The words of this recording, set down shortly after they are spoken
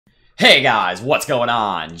Hey guys, what's going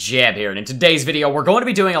on? Jeb here, and in today's video, we're going to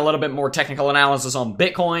be doing a little bit more technical analysis on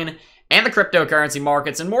Bitcoin and the cryptocurrency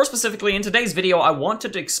markets, and more specifically, in today's video, I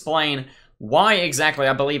wanted to explain why exactly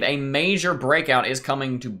I believe a major breakout is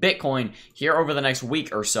coming to Bitcoin here over the next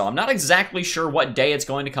week or so. I'm not exactly sure what day it's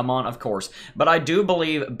going to come on, of course, but I do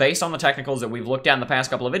believe, based on the technicals that we've looked at in the past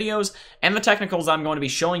couple of videos, and the technicals I'm going to be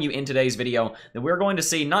showing you in today's video, that we're going to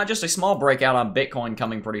see not just a small breakout on Bitcoin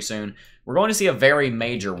coming pretty soon, we're going to see a very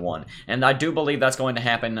major one, and I do believe that's going to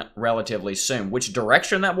happen relatively soon. Which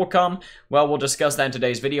direction that will come? Well, we'll discuss that in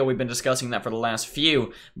today's video. We've been discussing that for the last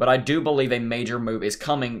few, but I do believe a major move is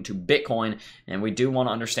coming to Bitcoin, and we do want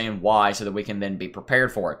to understand why so that we can then be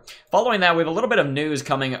prepared for it. Following that, we have a little bit of news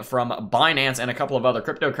coming from Binance and a couple of other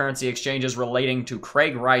cryptocurrency exchanges relating to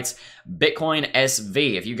Craig Wright's Bitcoin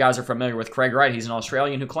SV. If you guys are familiar with Craig Wright, he's an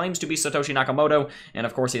Australian who claims to be Satoshi Nakamoto, and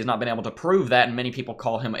of course he has not been able to prove that, and many people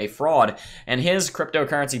call him a fraud. And his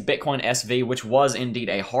cryptocurrency Bitcoin SV, which was indeed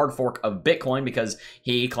a hard fork of Bitcoin because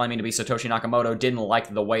he, claiming to be Satoshi Nakamoto, didn't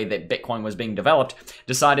like the way that Bitcoin was being developed,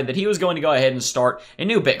 decided that he was going to go ahead and start a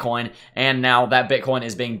new Bitcoin, and now that Bitcoin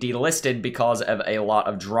is being delisted because of a lot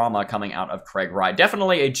of drama coming out of Craig Wright.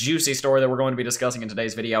 Definitely a juicy story that we're going to be discussing in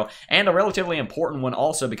today's video, and a relatively important one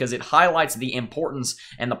also because it highlights the importance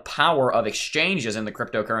and the power of exchanges in the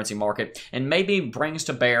cryptocurrency market, and maybe brings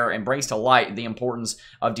to bear and brings to light the importance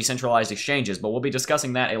of decentralized exchanges, but we'll be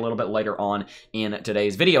discussing that a little bit later on in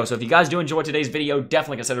today's video. So if you guys do enjoy today's video,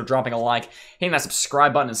 definitely consider dropping a like, hitting that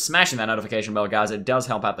subscribe button, and smashing that notification bell, guys. It does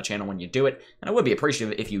help out the channel when you do it, and I would be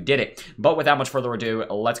appreciative if you did it. But without much further ado,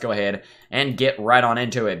 let's go ahead and get right on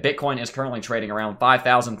into it. Bitcoin is currently trading around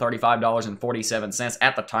 $5,035.47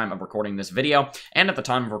 at the time of recording this video, and at the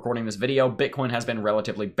time of recording this video, Bitcoin has been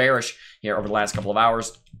relatively bearish here over the last couple of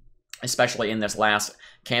hours, especially in this last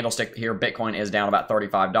candlestick here. Bitcoin is down about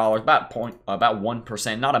 $35, about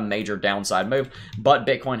 1%, not a major downside move, but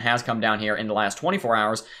Bitcoin has come down here in the last 24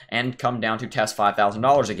 hours and come down to test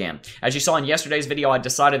 $5,000 again. As you saw in yesterday's video, I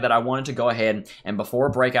decided that I wanted to go ahead and before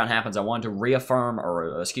a breakout happens, I wanted to reaffirm,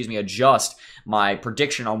 or adjust my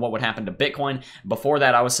prediction on what would happen to Bitcoin. Before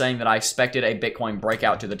that, I was saying that I expected a Bitcoin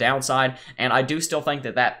breakout to the downside, and I do still think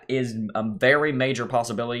that that is a very major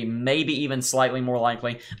possibility, maybe even slightly more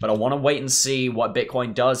likely, but I want to wait and see what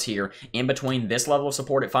Bitcoin does here in between this level of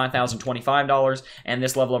support at $5,025 and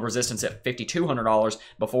this level of resistance at $5,200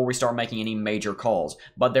 before we start making any major calls.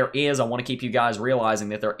 But there is, I want to keep you guys realizing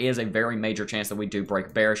that there is a very major chance that we do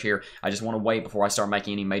break bearish here. I just want to wait before I start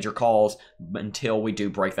making any major calls until we do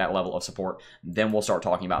break that level of support. Then we'll start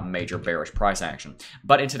talking about major bearish price action.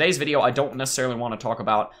 But in today's video, I don't necessarily want to talk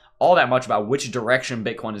about all that much about which direction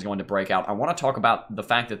Bitcoin is going to break out. I want to talk about the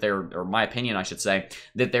fact that there, or my opinion, I should say,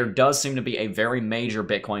 that there does seem to be a very major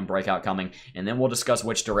Bitcoin breakout coming, and then we'll discuss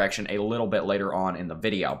which direction a little bit later on in the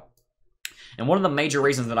video. And one of the major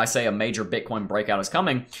reasons that I say a major Bitcoin breakout is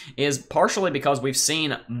coming is partially because we've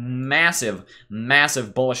seen massive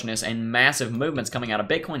bullishness and massive movements coming out of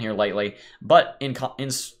Bitcoin here lately. But in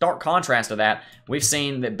stark contrast to that, we've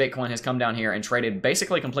seen that Bitcoin has come down here and traded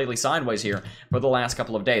basically completely sideways here for the last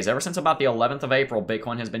couple of days. Ever since about the 11th of April,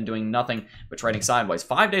 Bitcoin has been doing nothing but trading sideways.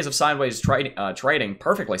 5 days of sideways trading,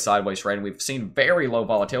 perfectly sideways trading. We've seen very low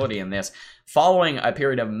volatility in this, following a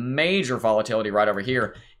period of major volatility right over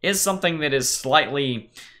here, is something that is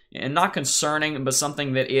slightly, not concerning, but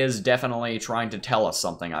something that is definitely trying to tell us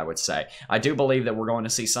something, I would say. I do believe that we're going to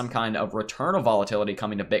see some kind of return of volatility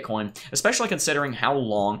coming to Bitcoin, especially considering how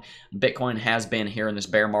long Bitcoin has been here in this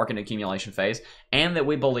bear market accumulation phase, and that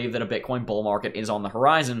we believe that a Bitcoin bull market is on the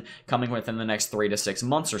horizon coming within the next 3 to 6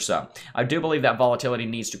 months or so. I do believe that volatility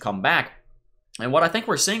needs to come back. And what I think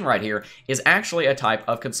we're seeing right here is actually a type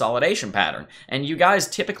of consolidation pattern. And you guys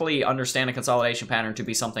typically understand a consolidation pattern to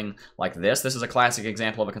be something like this. This is a classic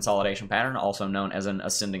example of a consolidation pattern, also known as an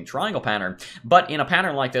ascending triangle pattern. But in a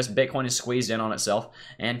pattern like this, Bitcoin is squeezed in on itself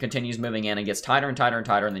and continues moving in and gets tighter and tighter and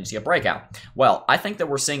tighter, and then you see a breakout. Well, I think that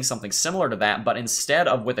we're seeing something similar to that, but instead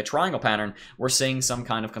of with a triangle pattern, we're seeing some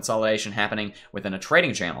kind of consolidation happening within a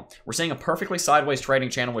trading channel. We're seeing a perfectly sideways trading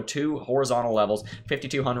channel with two horizontal levels,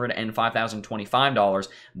 $5,200 and $5,025.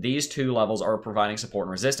 These two levels are providing support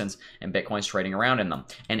and resistance, and Bitcoin's trading around in them.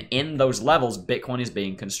 And in those levels, Bitcoin is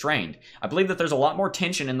being constrained. I believe that there's a lot more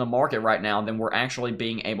tension in the market right now than we're actually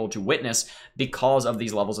being able to witness because of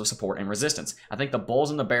these levels of support and resistance. I think the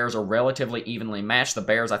bulls and the bears are relatively evenly matched. The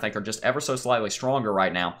bears, I think, are just ever so slightly stronger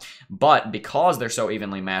right now. But because they're so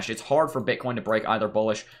evenly matched, it's hard for Bitcoin to break either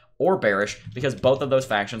bullish or bearish, because both of those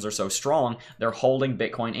factions are so strong. They're holding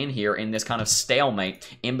Bitcoin in here in this kind of stalemate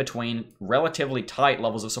in between relatively tight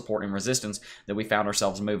levels of support and resistance that we found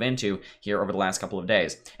ourselves move into here over the last couple of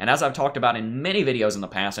days. And as I've talked about in many videos in the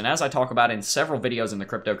past, and as I talk about in several videos in the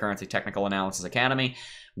Cryptocurrency Technical Analysis Academy,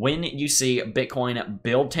 when you see Bitcoin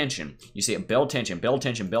build tension, you see it build tension, build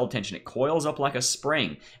tension, build tension, it coils up like a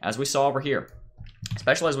spring, as we saw over here.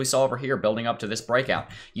 Especially as we saw over here building up to this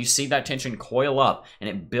breakout. You see that tension coil up and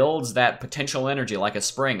it builds that potential energy like a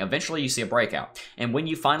spring. Eventually you see a breakout. And when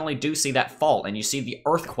you finally do see that fault and you see the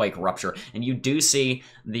earthquake rupture and you do see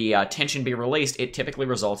the tension be released, it typically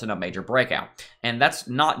results in a major breakout. And that's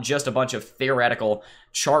not just a bunch of theoretical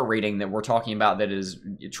chart reading that we're talking about that is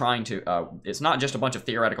trying to, it's not just a bunch of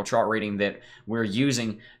theoretical chart reading that we're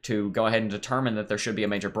using to go ahead and determine that there should be a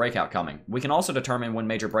major breakout coming. We can also determine when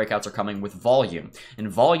major breakouts are coming with volume. And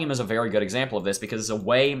volume is a very good example of this because it's a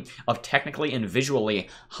way of technically and visually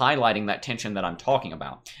highlighting that tension that I'm talking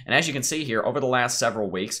about. And as you can see here, over the last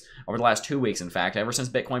several weeks, over the last 2 weeks, in fact, ever since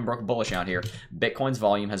Bitcoin broke bullish out here, Bitcoin's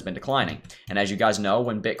volume has been declining. And as you guys know,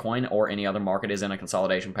 when Bitcoin or any other market is in a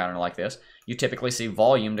consolidation pattern like this, you typically see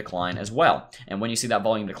volume decline as well. And when you see that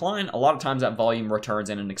volume decline, a lot of times that volume returns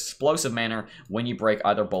in an explosive manner when you break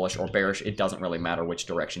either bullish or bearish. It doesn't really matter which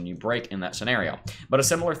direction you break in that scenario. But a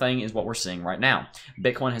similar thing is what we're seeing right now.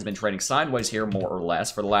 Bitcoin has been trading sideways here more or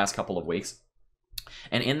less for the last couple of weeks.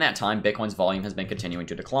 And in that time, Bitcoin's volume has been continuing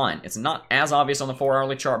to decline. It's not as obvious on the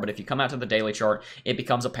 4-hourly chart, but if you come out to the daily chart, it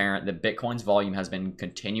becomes apparent that Bitcoin's volume has been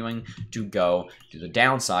continuing to go to the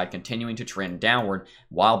downside, continuing to trend downward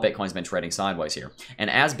while Bitcoin's been trading sideways here. And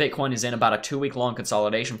as Bitcoin is in about a 2-week-long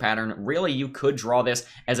consolidation pattern, really you could draw this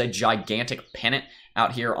as a gigantic pennant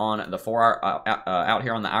out here on the out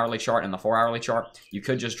here on the hourly chart and the 4-hourly chart. You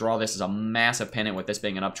could just draw this as a massive pennant with this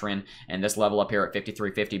being an uptrend and this level up here at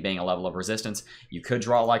 5350 being a level of resistance. You could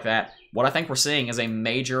draw it like that. What I think we're seeing is a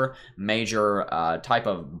major type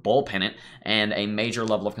of bull pennant and a major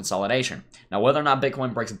level of consolidation. Now, whether or not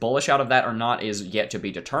Bitcoin breaks bullish out of that or not is yet to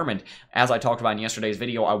be determined. As I talked about in yesterday's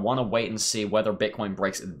video, I want to wait and see whether Bitcoin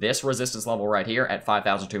breaks this resistance level right here at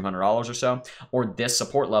 $5,200 or so, or this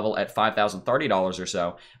support level at $5,030 or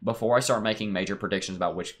so, before I start making major predictions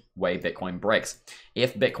about which way Bitcoin breaks.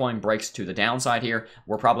 If Bitcoin breaks to the downside here,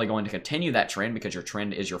 we're probably going to continue that trend because your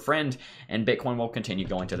trend is your friend, and Bitcoin will continue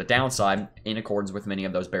going to the downside in accordance with many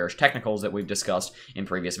of those bearish technicals that we've discussed in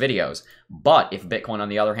previous videos. But if Bitcoin, on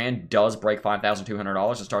the other hand, does break $5,200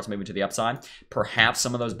 and starts moving to the upside, perhaps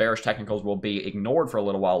some of those bearish technicals will be ignored for a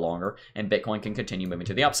little while longer, and Bitcoin can continue moving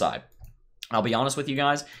to the upside. I'll be honest with you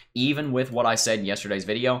guys, even with what I said in yesterday's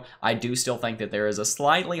video, I do still think that there is a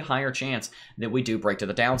slightly higher chance that we do break to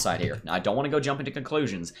the downside here. Now, I don't want to go jump into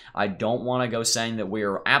conclusions. I don't want to go saying that we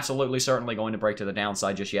are absolutely certainly going to break to the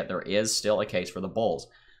downside just yet. There is still a case for the bulls.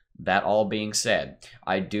 That all being said,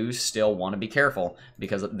 I do still want to be careful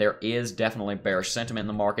because there is definitely bearish sentiment in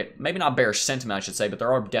the market. Maybe not bearish sentiment, I should say, but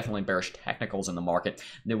there are definitely bearish technicals in the market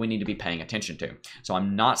that we need to be paying attention to. So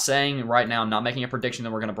I'm not saying right now, I'm not making a prediction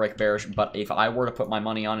that we're going to break bearish, but if I were to put my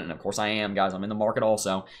money on it, and of course I am, guys, I'm in the market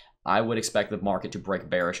also, I would expect the market to break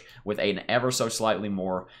bearish with an ever so slightly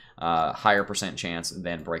more higher percent chance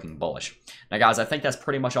than breaking bullish. Now, guys, I think that's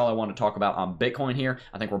pretty much all I want to talk about on Bitcoin here.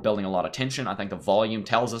 I think we're building a lot of tension. I think the volume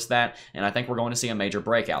tells us that, and I think we're going to see a major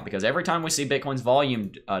breakout because every time we see Bitcoin's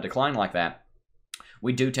volume decline like that,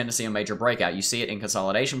 we do tend to see a major breakout. You see it in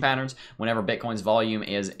consolidation patterns. Whenever Bitcoin's volume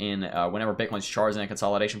is in, whenever Bitcoin's chart is in a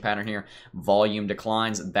consolidation pattern here, volume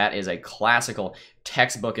declines. That is a classical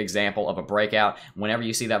textbook example of a breakout. Whenever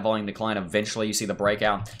you see that volume decline, eventually you see the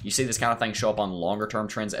breakout. You see this kind of thing show up on longer term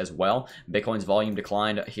trends as well. Bitcoin's volume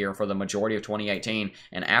declined here for the majority of 2018,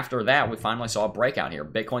 and after that we finally saw a breakout here.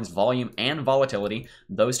 Bitcoin's volume and volatility,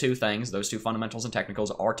 those two things, those two fundamentals and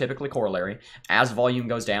technicals are typically corollary. As volume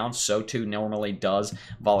goes down, so too normally does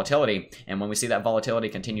volatility, and when we see that volatility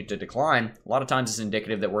continue to decline, a lot of times it's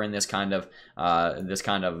indicative that we're in this kind of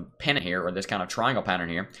pennant here, or this kind of triangle pattern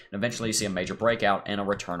here, and eventually you see a major breakout and a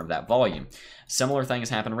return of that volume. Similar thing has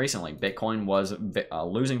happened recently. Bitcoin was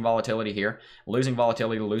losing volatility here, losing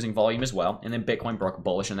volatility, losing volume as well, and then Bitcoin broke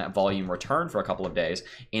bullish and that volume returned for a couple of days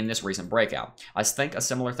in this recent breakout. I think a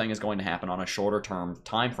similar thing is going to happen on a shorter term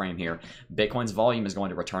time frame here. Bitcoin's volume is going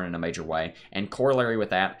to return in a major way, and corollary with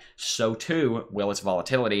that, so too will its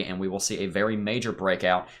volatility, and we will see a very major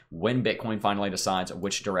breakout when Bitcoin finally decides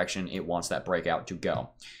which direction it wants that breakout to go.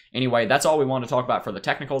 Anyway, that's all we want to talk about for the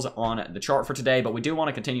technicals on the chart for today, but we do want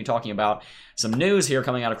to continue talking about some news here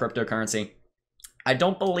coming out of cryptocurrency. I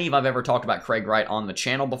don't believe I've ever talked about Craig Wright on the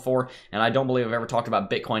channel before, and I don't believe I've ever talked about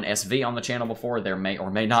Bitcoin SV on the channel before. There may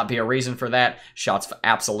or may not be a reason for that. Shots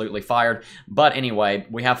absolutely fired. But anyway,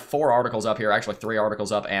 we have 4 articles up here, actually 3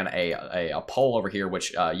 articles up, and a poll over here,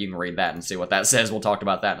 which you can read that and see what that says. We'll talk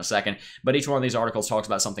about that in a second. But each one of these articles talks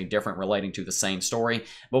about something different relating to the same story.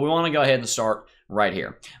 But we want to go ahead and start right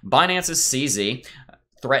here. Binance's CZ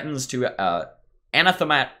threatens to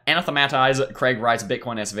anathematize Craig Wright's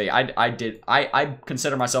Bitcoin SV. I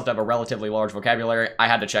consider myself to have a relatively large vocabulary. I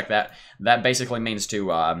had to check that. That basically means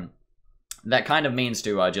to that kind of means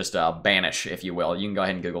to just banish, if you will. You can go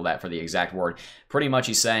ahead and Google that for the exact word. Pretty much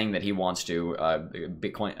he's saying that he wants to,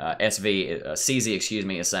 CZ, excuse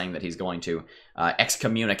me, is saying that he's going to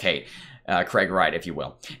excommunicate Craig Wright, if you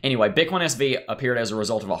will. Anyway, Bitcoin SV appeared as a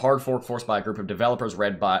result of a hard fork forced by a group of developers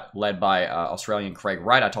led by Australian Craig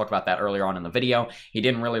Wright. I talked about that earlier on in the video. He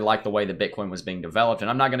didn't really like the way that Bitcoin was being developed, and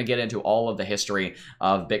I'm not going to get into all of the history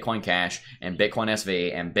of Bitcoin Cash and Bitcoin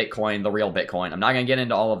SV and Bitcoin, the real Bitcoin. I'm not going to get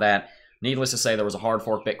into all of that. Needless to say, there was a hard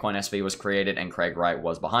fork Bitcoin SV was created, and Craig Wright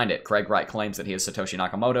was behind it. Craig Wright claims that he is Satoshi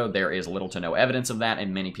Nakamoto. There is little to no evidence of that,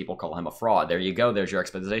 and many people call him a fraud. There you go. There's your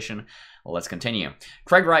exposition. Well, let's continue.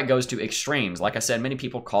 Craig Wright goes to extremes. Like I said, many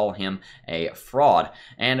people call him a fraud.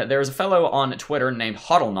 And there's a fellow on Twitter named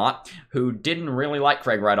HODLNOT who didn't really like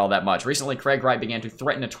Craig Wright all that much. Recently, Craig Wright began to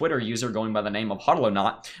threaten a Twitter user going by the name of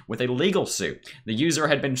HODLNOT with a legal suit. The user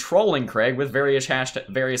had been trolling Craig with various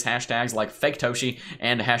hashtags like FakeToshi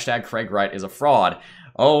and hashtag Craig Wright is a fraud.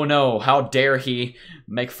 Oh no, how dare he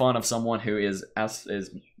make fun of someone who is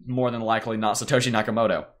more than likely not Satoshi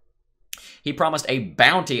Nakamoto. He promised a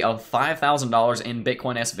bounty of $5,000 in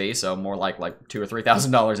Bitcoin SV, so more like $2,000 or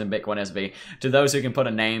 $3,000 in Bitcoin SV, to those who can put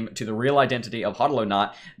a name to the real identity of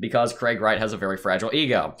HODLNOT, because Craig Wright has a very fragile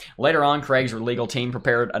ego. Later on, Craig's legal team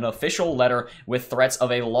prepared an official letter with threats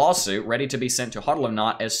of a lawsuit ready to be sent to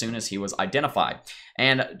HODLNOT as soon as he was identified.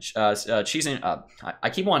 And I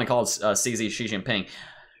keep wanting to call it CZ Xi Jinping.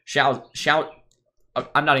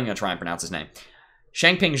 I'm not even going to try and pronounce his name.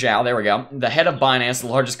 Changpeng Zhao, there we go, the head of Binance, the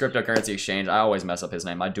largest cryptocurrency exchange. I always mess up his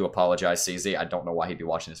name. I do apologize, CZ. I don't know why he'd be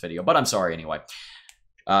watching this video, but I'm sorry anyway.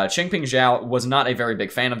 Changpeng Zhao was not a very big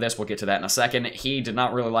fan of this. We'll get to that in a second. He did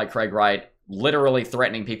not really like Craig Wright literally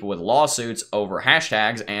threatening people with lawsuits over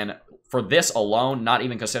hashtags, and for this alone, not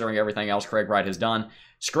even considering everything else Craig Wright has done,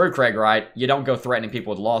 screw Craig Wright. You don't go threatening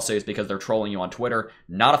people with lawsuits because they're trolling you on Twitter.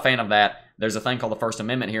 Not a fan of that. There's a thing called the First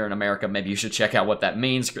Amendment here in America. Maybe you should check out what that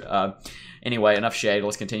means. Anyway, enough shade.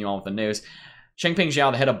 Let's continue on with the news. Changpeng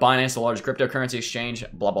Zhao, the head of Binance, the largest cryptocurrency exchange,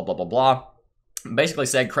 blah, blah, blah, blah, blah, basically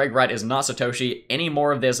said Craig Wright is not Satoshi. Any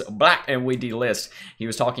more of this, black, and we delist. He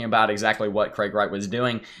was talking about exactly what Craig Wright was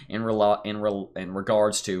doing in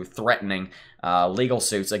regards to threatening legal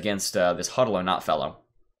suits against this HODLNOT fellow.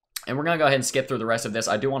 And we're going to go ahead and skip through the rest of this.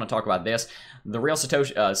 I do want to talk about this. The real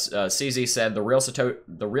Satoshi, CZ said, the real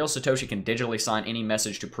Satoshi can digitally sign any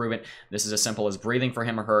message to prove it. This is as simple as breathing for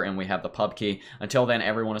him or her, and we have the pub key. Until then,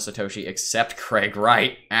 everyone is Satoshi except Craig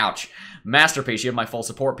Wright. Ouch. Masterpiece, you have my full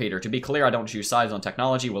support, Peter. To be clear, I don't choose sides on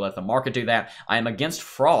technology. We'll let the market do that. I am against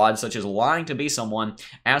fraud, such as lying to be someone.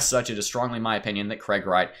 As such, it is strongly my opinion that Craig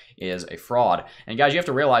Wright is a fraud. And guys, you have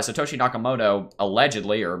to realize Satoshi Nakamoto,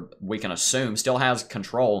 allegedly, or we can assume, still has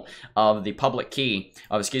control of the public key,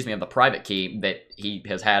 of the private key that he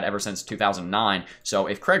has had ever since 2009. So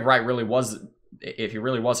if Craig Wright really was, if he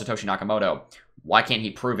really was Satoshi Nakamoto, why can't he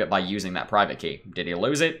prove it by using that private key? Did he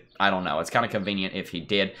lose it? I don't know. It's kind of convenient if he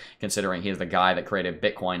did, considering he's the guy that created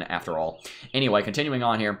Bitcoin after all. Anyway, continuing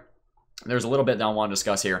on here. There's a little bit that I want to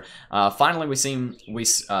discuss here. Finally,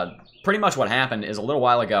 pretty much what happened is a little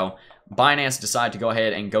while ago, Binance decided to go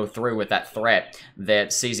ahead and go through with that threat that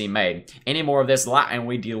CZ made. Any more of this, and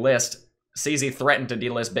we delist. CZ threatened to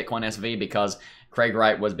delist Bitcoin SV because Craig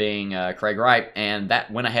Wright was being Craig Wright, and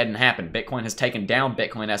that went ahead and happened. Bitcoin has taken down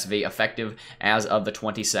Bitcoin SV effective as of the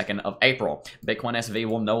 22nd of April. Bitcoin SV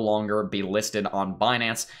will no longer be listed on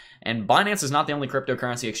Binance, and Binance is not the only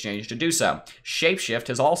cryptocurrency exchange to do so. Shapeshift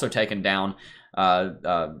has also taken down,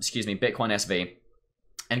 Bitcoin SV.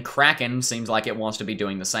 And Kraken seems like it wants to be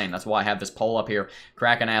doing the same. That's why I have this poll up here.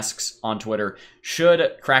 Kraken asks on Twitter,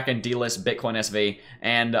 should Kraken delist Bitcoin SV?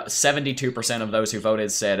 And 72% of those who voted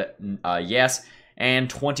said yes, and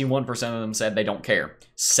 21% of them said they don't care.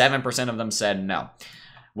 7% of them said no,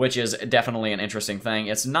 which is definitely an interesting thing.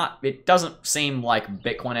 It doesn't seem like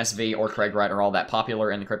Bitcoin SV or Craig Wright are all that popular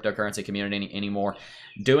in the cryptocurrency community anymore.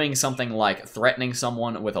 Doing something like threatening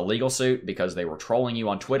someone with a legal suit because they were trolling you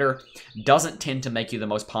on Twitter doesn't tend to make you the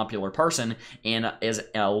most popular person in as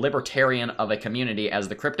a libertarian of a community as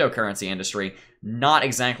the cryptocurrency industry. Not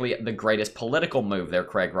exactly the greatest political move there,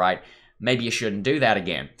 Craig Wright. maybe you shouldn't do that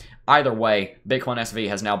again. Either way, Bitcoin SV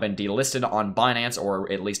has now been delisted on Binance, or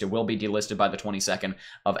at least it will be delisted by the 22nd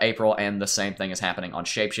of April, and the same thing is happening on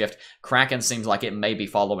Shapeshift. Kraken seems like it may be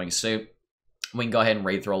following suit. We can go ahead and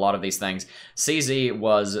read through a lot of these things. CZ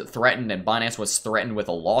was threatened, and Binance was threatened with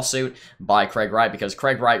a lawsuit by Craig Wright, because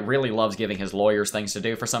Craig Wright really loves giving his lawyers things to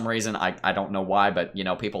do for some reason. I don't know why, but, you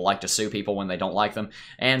know, people like to sue people when they don't like them.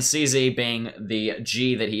 And CZ, being the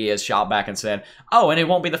G that he is, shot back and said, "Oh, and it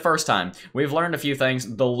won't be the first time. We've learned a few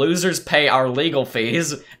things. The losers pay our legal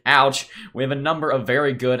fees." Ouch. We have a number of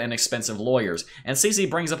very good and expensive lawyers. And CZ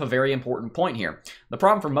brings up a very important point here. The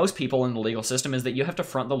problem for most people in the legal system is that you have to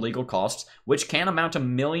front the legal costs, which can amount to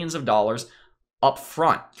millions of dollars up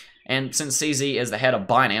front. And since CZ is the head of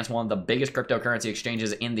Binance, one of the biggest cryptocurrency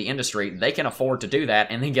exchanges in the industry, they can afford to do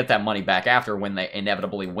that and then get that money back after when they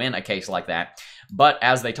inevitably win a case like that. But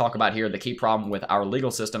as they talk about here, the key problem with our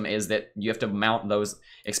legal system is that you have to mount those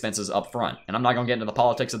expenses up front. And I'm not going to get into the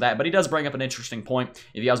politics of that, but he does bring up an interesting point.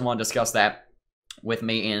 If you guys want to discuss that with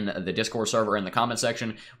me in the Discord server in the comment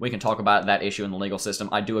section, we can talk about that issue in the legal system.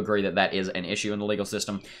 I do agree that that is an issue in the legal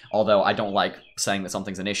system, although I don't like saying that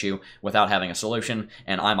something's an issue without having a solution,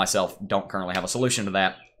 and I myself don't currently have a solution to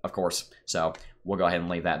that, of course, so we'll go ahead and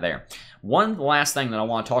leave that there. One last thing that I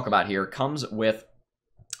want to talk about here comes with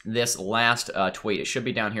this last tweet. It should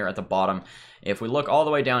be down here at the bottom. If we look all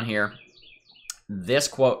the way down here, this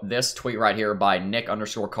tweet right here by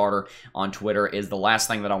Nick_Carter on Twitter is the last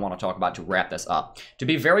thing that I want to talk about to wrap this up. To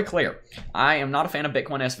be very clear, I am not a fan of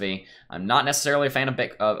Bitcoin SV. I'm not necessarily a fan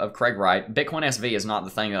of Craig Wright. Bitcoin SV is not the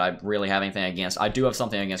thing that I really have anything against. I do have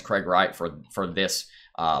something against Craig Wright for this,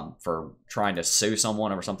 for trying to sue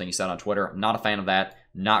someone over something he said on Twitter. I'm not a fan of that.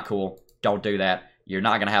 Not cool. Don't do that. You're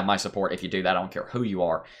not going to have my support if you do that. I don't care who you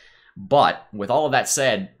are. But with all of that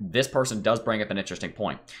said, this person does bring up an interesting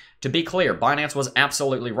point. To be clear, Binance was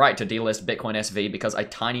absolutely right to delist Bitcoin SV because a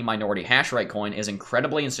tiny minority hash rate coin is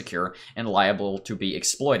incredibly insecure and liable to be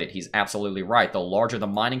exploited. He's absolutely right. The larger the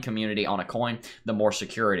mining community on a coin, the more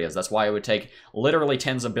secure it is. That's why it would take literally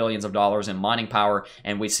tens of billions of dollars in mining power,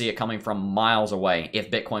 and we see it coming from miles away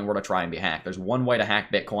if Bitcoin were to try and be hacked. There's one way to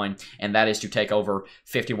hack Bitcoin, and that is to take over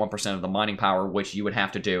 51% of the mining power, which you would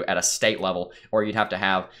have to do at a state level, or you'd have to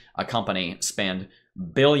have a company spend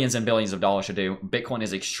billions and billions of dollars to do. Bitcoin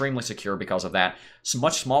is extremely secure because of that. So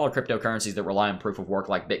much smaller cryptocurrencies that rely on proof of work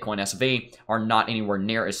like Bitcoin SV are not anywhere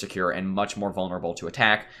near as secure and much more vulnerable to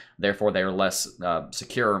attack. Therefore, they are less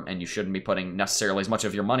secure, and you shouldn't be putting necessarily as much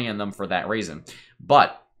of your money in them for that reason.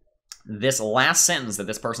 But this last sentence that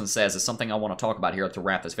this person says is something I want to talk about here to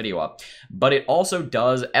wrap this video up. But it also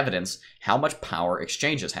does evidence how much power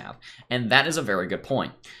exchanges have. And that is a very good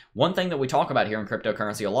point. One thing that we talk about here in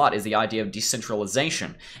cryptocurrency a lot is the idea of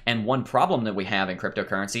decentralization. And one problem that we have in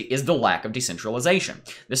cryptocurrency is the lack of decentralization.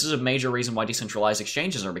 This is a major reason why decentralized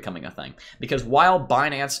exchanges are becoming a thing. Because while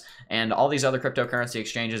Binance and all these other cryptocurrency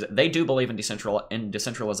exchanges, they do believe in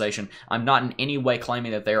decentralization, I'm not in any way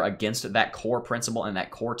claiming that they're against that core principle and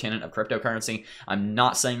that core tenet of cryptocurrency. I'm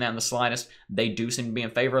not saying that in the slightest. They do seem to be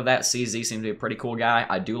in favor of that. CZ seems to be a pretty cool guy.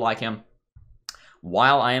 I do like him.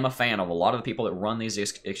 While I am a fan of a lot of the people that run these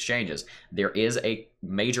exchanges, there is a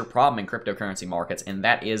major problem in cryptocurrency markets, and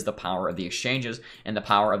that is the power of the exchanges and the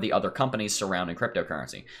power of the other companies surrounding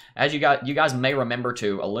cryptocurrency. As you guys may remember,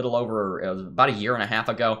 too, a little over about a year and a half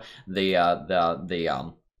ago,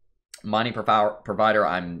 the mining provider,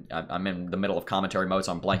 I'm in the middle of commentary mode,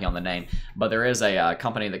 so I'm blanking on the name, but there is a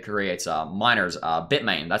company that creates miners,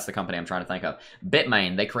 Bitmain, that's the company I'm trying to think of.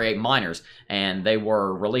 Bitmain, they create miners, and they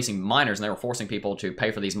were releasing miners, and they were forcing people to pay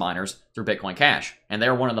for these miners through Bitcoin Cash, and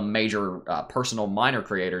they're one of the major personal miner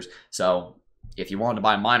creators, so if you wanted to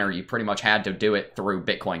buy a miner, you pretty much had to do it through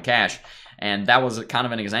Bitcoin Cash. And that was kind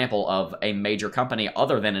of an example of a major company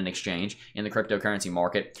other than an exchange in the cryptocurrency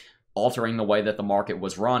market altering the way that the market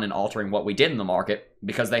was run and altering what we did in the market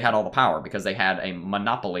because they had all the power, because they had a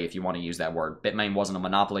monopoly, if you want to use that word. Bitmain wasn't a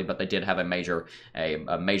monopoly, but they did have a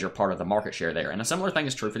major part of the market share there. And a similar thing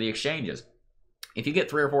is true for the exchanges. If you get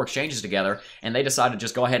 3 or 4 exchanges together and they decide to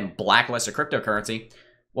just go ahead and blacklist a cryptocurrency,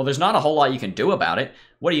 well, there's not a whole lot you can do about it.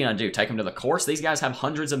 What are you going to do? Take them to the courts? These guys have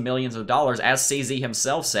hundreds of millions of dollars. As CZ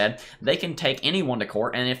himself said, they can take anyone to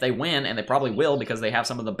court, and if they win, and they probably will because they have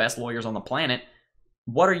some of the best lawyers on the planet,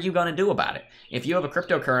 what are you going to do about it? If you have a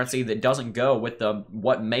cryptocurrency that doesn't go with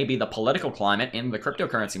what may be the political climate in the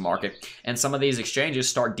cryptocurrency market, and some of these exchanges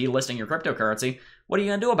start delisting your cryptocurrency, what are you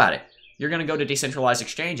going to do about it? You're going to go to decentralized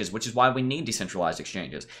exchanges, which is why we need decentralized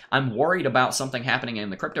exchanges. I'm worried about something happening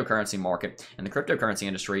in the cryptocurrency market and the cryptocurrency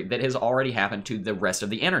industry that has already happened to the rest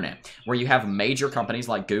of the internet, where you have major companies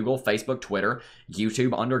like Google, Facebook, Twitter,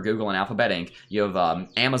 YouTube under Google and Alphabet Inc. You have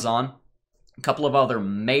Amazon, a couple of other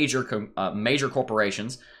major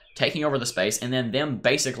corporations taking over the space, and then them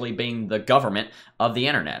basically being the government of the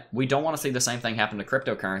internet. We don't want to see the same thing happen to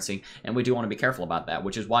cryptocurrency, and we do want to be careful about that,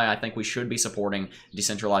 which is why I think we should be supporting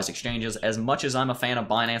decentralized exchanges. As much as I'm a fan of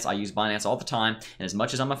Binance, I use Binance all the time, and as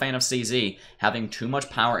much as I'm a fan of CZ, having too much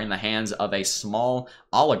power in the hands of a small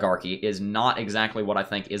oligarchy is not exactly what I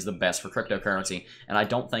think is the best for cryptocurrency, and I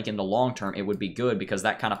don't think in the long term it would be good, because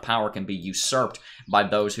that kind of power can be usurped by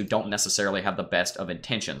those who don't necessarily have the best of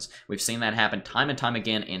intentions. We've seen that happen time and time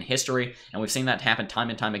again in history, and we've seen that happen time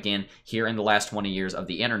and time again here in the last 20 years of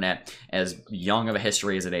the internet, as young of a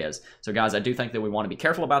history as it is. So guys, I do think that we want to be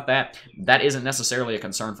careful about that. That isn't necessarily a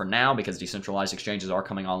concern for now, because decentralized exchanges are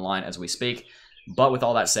coming online as we speak. But with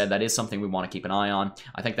all that said, that is something we want to keep an eye on.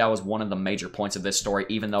 I think that was one of the major points of this story,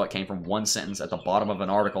 even though it came from one sentence at the bottom of an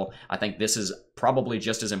article. I think this is probably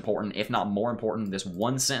just as important, if not more important, this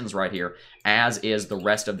one sentence right here, as is the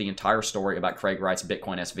rest of the entire story about Craig Wright's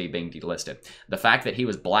Bitcoin SV being delisted. The fact that he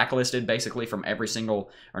was blacklisted basically from every single,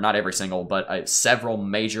 or not every single, but several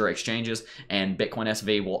major exchanges, and Bitcoin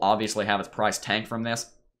SV will obviously have its price tank from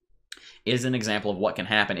this, is an example of what can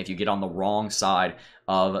happen if you get on the wrong side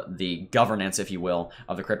of the governance, if you will,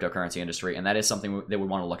 of the cryptocurrency industry, and that is something that we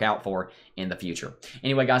want to look out for in the future.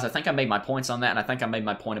 Anyway, guys, I think I made my points on that, and I think I made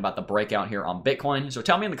my point about the breakout here on Bitcoin. So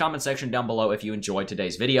tell me in the comment section down below if you enjoyed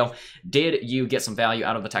today's video. Did you get some value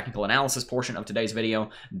out of the technical analysis portion of today's video?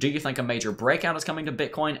 Do you think a major breakout is coming to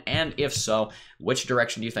Bitcoin? And if so, which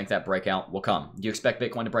direction do you think that breakout will come? Do you expect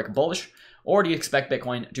Bitcoin to break bullish, or do you expect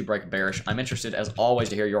Bitcoin to break bearish? I'm interested, as always,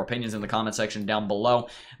 to hear your opinions in the comment section down below.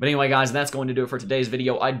 But anyway, guys, that's going to do it for today's video.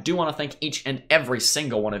 I do want to thank each and every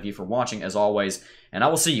single one of you for watching, as always, and I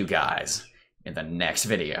will see you guys in the next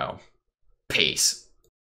video. Peace.